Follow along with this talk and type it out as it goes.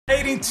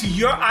Elevating to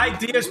Your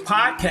Ideas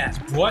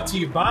podcast, brought to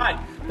you by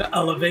the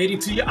Elevating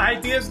to Your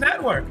Ideas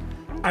Network.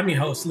 I'm your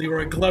host,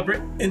 Leroy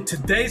Glover. In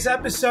today's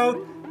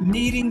episode,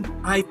 Meeting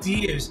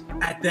Ideas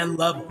at Their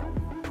Level.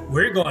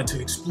 We're going to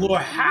explore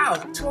how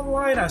to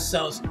align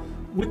ourselves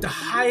with the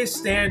highest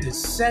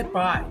standards set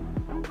by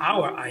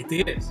our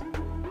ideas.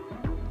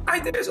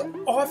 Ideas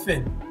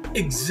often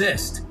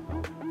exist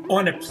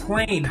on a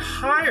plane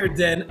higher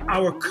than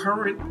our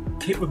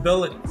current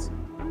capabilities.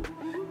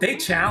 They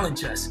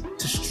challenge us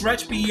to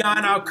stretch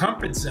beyond our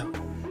comfort zone.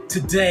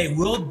 Today,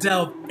 we'll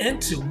delve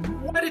into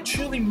what it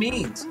truly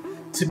means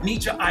to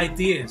meet your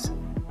ideas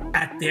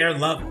at their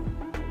level.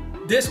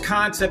 This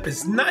concept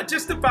is not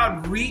just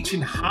about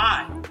reaching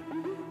high.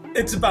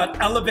 It's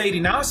about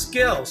elevating our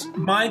skills,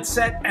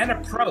 mindset, and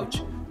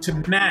approach to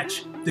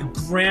match the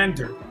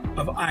grandeur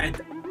of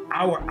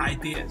our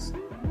ideas.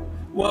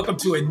 Welcome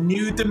to a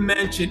new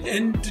dimension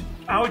in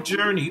our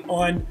journey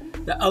on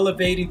the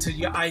Elevating to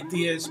Your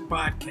Ideas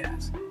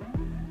podcast.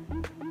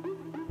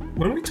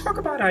 When we talk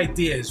about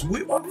ideas,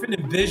 we often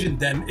envision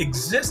them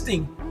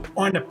existing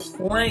on a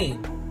plane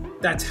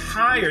that's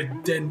higher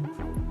than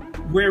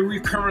where we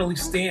currently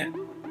stand.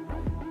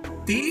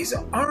 These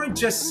aren't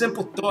just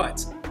simple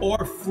thoughts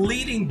or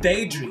fleeting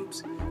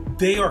daydreams.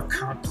 They are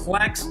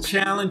complex,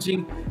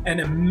 challenging, and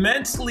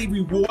immensely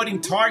rewarding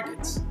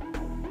targets.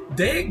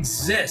 They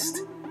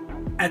exist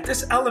at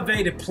this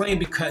elevated plane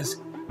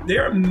because they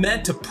are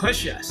meant to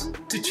push us,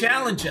 to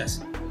challenge us,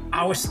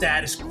 our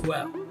status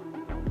quo.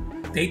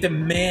 They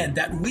demand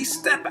that we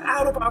step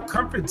out of our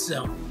comfort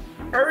zone,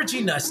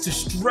 urging us to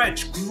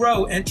stretch,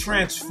 grow, and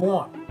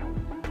transform.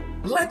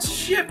 Let's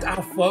shift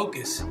our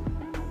focus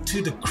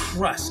to the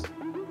crux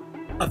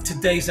of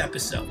today's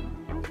episode,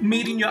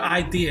 meeting your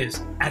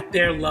ideas at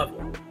their level.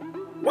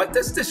 What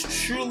does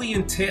this truly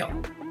entail?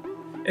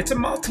 It's a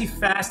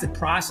multifaceted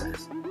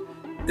process.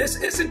 This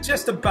isn't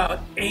just about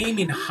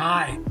aiming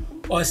high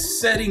or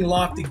setting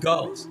lofty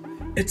goals.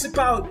 It's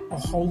about a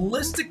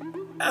holistic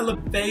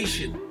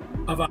elevation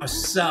of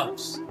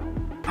ourselves,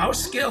 our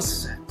skill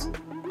sets,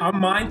 our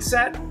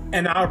mindset,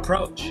 and our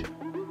approach.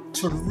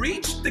 To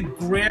reach the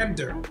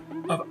grandeur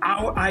of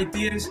our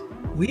ideas,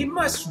 we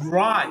must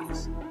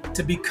rise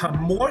to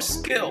become more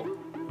skilled,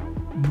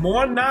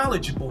 more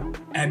knowledgeable,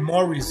 and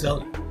more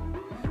resilient.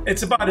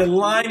 It's about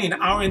aligning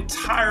our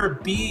entire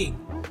being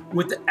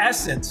with the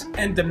essence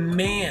and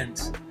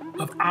demands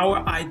of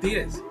our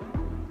ideas.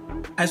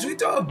 As we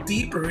delve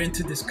deeper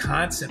into this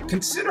concept,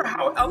 consider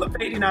how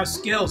elevating our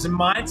skills and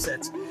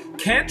mindsets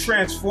can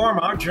transform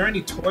our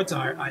journey towards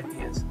our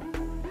ideas.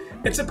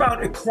 It's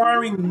about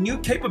acquiring new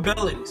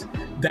capabilities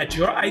that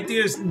your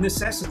ideas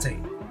necessitate.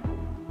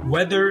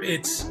 Whether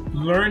it's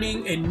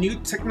learning a new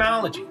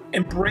technology,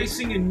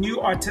 embracing a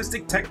new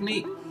artistic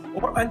technique,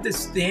 or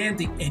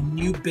understanding a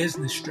new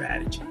business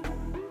strategy.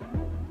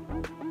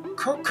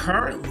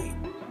 Concurrently,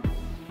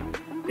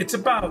 it's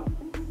about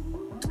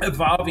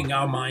evolving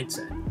our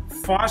mindset,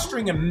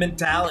 fostering a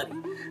mentality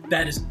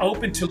that is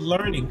open to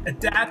learning,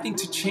 adapting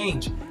to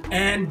change,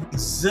 and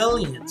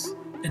resilience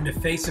in the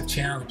face of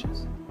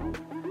challenges.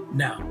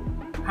 Now,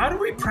 how do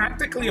we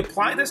practically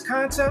apply this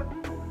concept?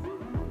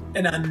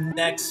 In our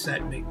next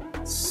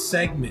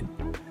segment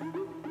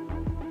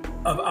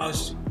of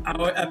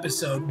our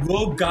episode,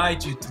 we'll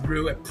guide you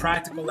through a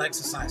practical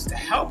exercise to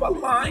help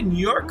align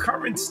your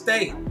current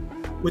state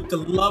with the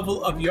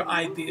level of your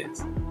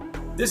ideas.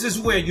 This is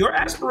where your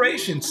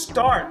aspirations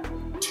start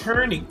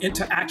turning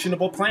into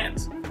actionable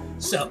plans.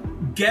 So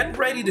get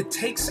ready to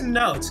take some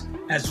notes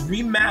as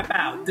we map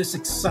out this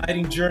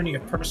exciting journey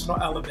of personal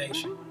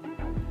elevation.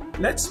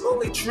 Let's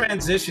slowly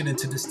transition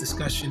into this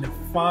discussion of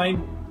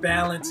fine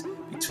balance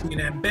between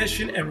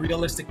ambition and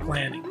realistic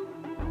planning.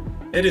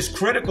 It is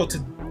critical to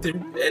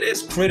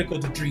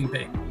dream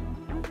big,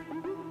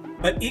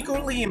 but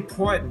equally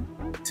important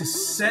to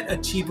set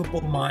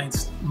achievable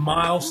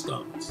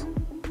milestones.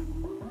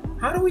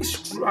 How do we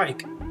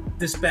strike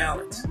this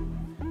balance?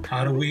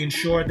 How do we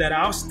ensure that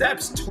our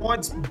steps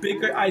towards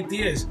bigger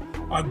ideas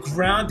are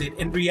grounded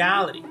in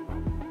reality?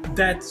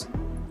 That's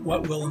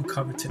what we'll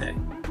uncover today.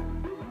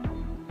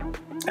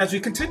 As we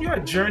continue our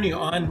journey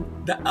on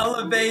the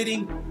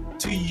Elevating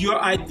to Your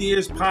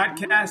Ideas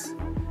podcast,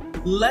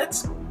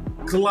 let's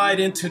glide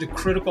into the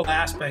critical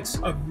aspects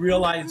of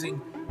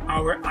realizing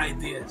our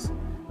ideas,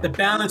 the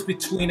balance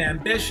between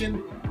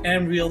ambition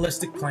and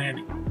realistic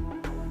planning.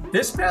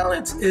 This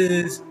balance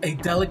is a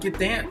delicate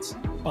dance.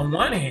 On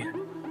one hand,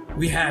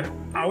 we have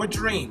our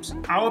dreams,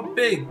 our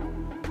big,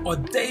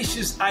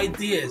 audacious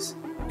ideas,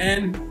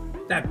 and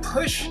that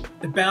push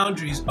the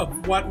boundaries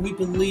of what we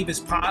believe is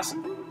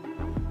possible.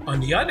 On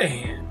the other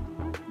hand,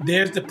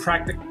 there's the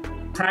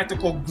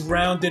practical,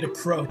 grounded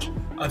approach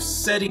of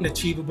setting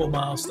achievable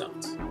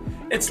milestones.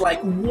 It's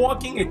like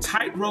walking a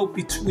tightrope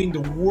between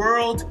the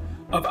world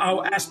of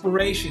our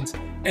aspirations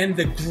and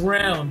the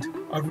ground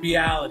of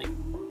reality.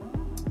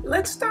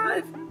 Let's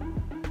dive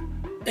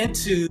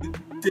into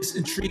this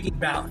intriguing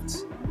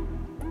balance.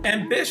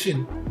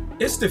 Ambition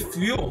It's the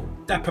fuel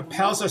that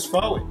propels us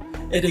forward.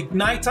 It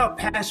ignites our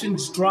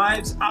passions,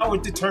 drives our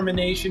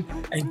determination,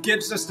 and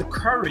gives us the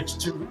courage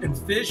to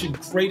envision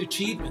great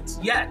achievements.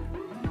 Yet,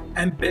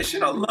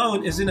 ambition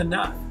alone isn't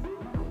enough.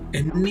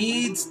 It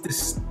needs the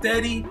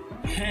steady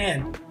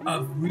hand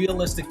of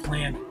realistic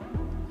planning.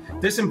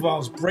 This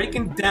involves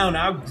breaking down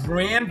our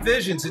grand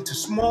visions into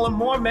smaller,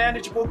 more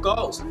manageable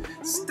goals,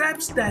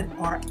 steps that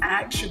are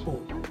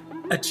actionable,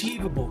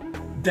 achievable,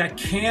 that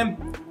can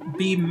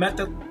be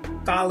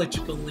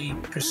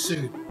methodologically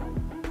pursued.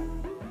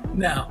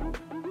 Now,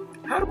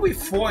 how do we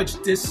forge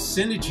this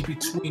synergy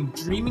between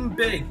dreaming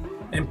big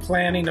and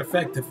planning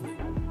effectively?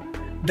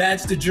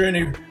 That's the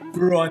journey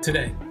we're on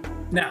today.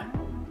 Now,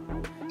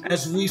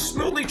 as we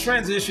smoothly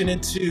transition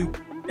into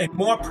a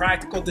more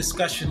practical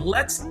discussion,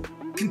 let's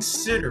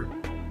consider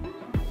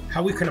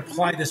how we can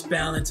apply this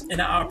balance in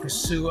our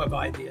pursuit of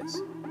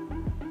ideas.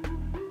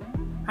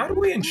 How do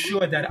we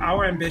ensure that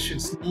our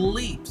ambitious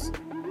leaps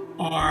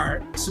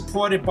are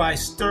supported by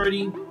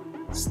sturdy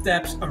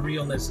steps of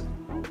realism?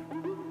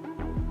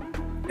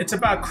 It's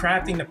about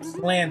crafting a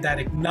plan that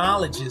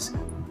acknowledges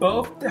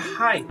both the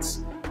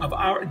heights of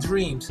our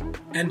dreams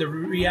and the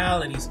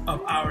realities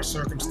of our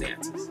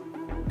circumstances.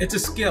 It's a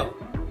skill,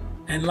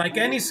 and like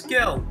any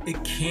skill,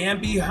 it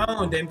can be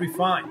honed and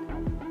refined.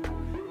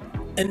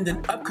 In the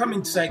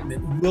upcoming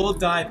segment, we'll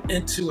dive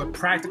into a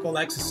practical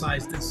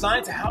exercise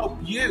designed to help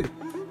you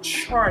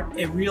chart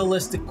a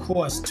realistic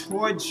course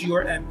towards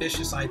your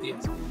ambitious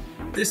ideas.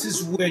 This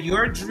is where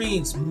your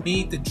dreams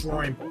meet the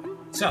drawing board.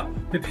 So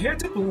prepare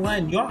to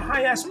blend your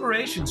high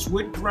aspirations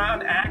with a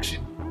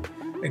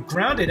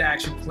grounded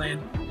action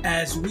plan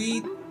as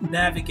we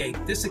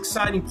navigate this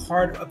exciting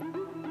part of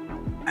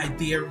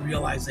idea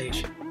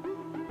realization.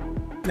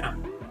 Now,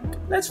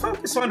 let's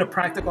focus on the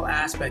practical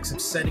aspects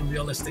of setting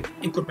realistic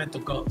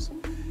incremental goals.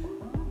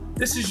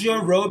 This is your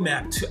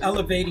roadmap to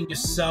elevating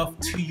yourself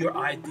to your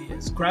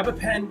ideas. Grab a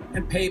pen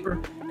and paper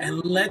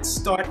and let's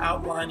start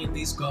outlining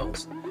these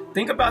goals.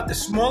 Think about the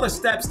smaller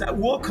steps that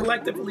will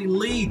collectively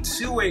lead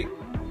to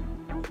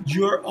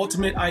your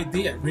ultimate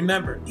idea.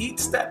 Remember, each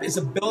step is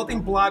a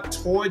building block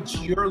towards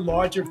your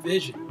larger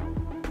vision.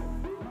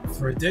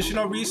 For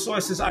additional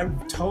resources, I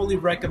totally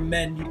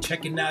recommend you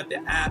checking out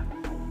the app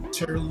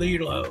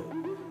Trello,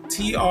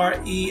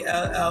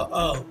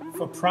 Trello,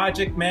 for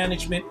project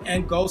management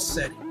and goal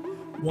setting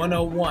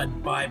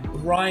 101 by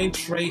Brian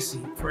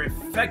Tracy for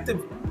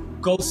effective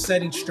goal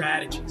setting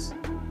strategies.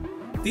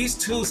 These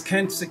tools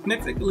can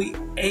significantly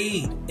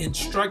aid in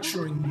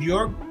structuring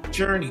your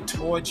journey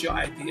towards your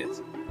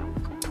ideas.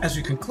 As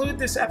we conclude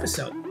this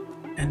episode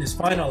and this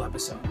final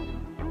episode,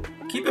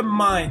 keep in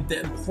mind the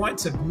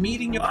importance of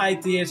meeting your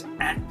ideas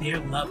at their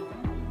level.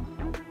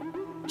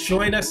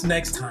 Join us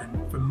next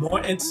time for more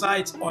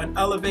insights on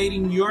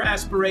elevating your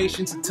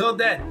aspirations. Until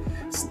then,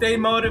 stay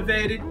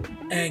motivated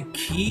and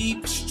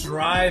keep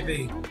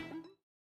striving.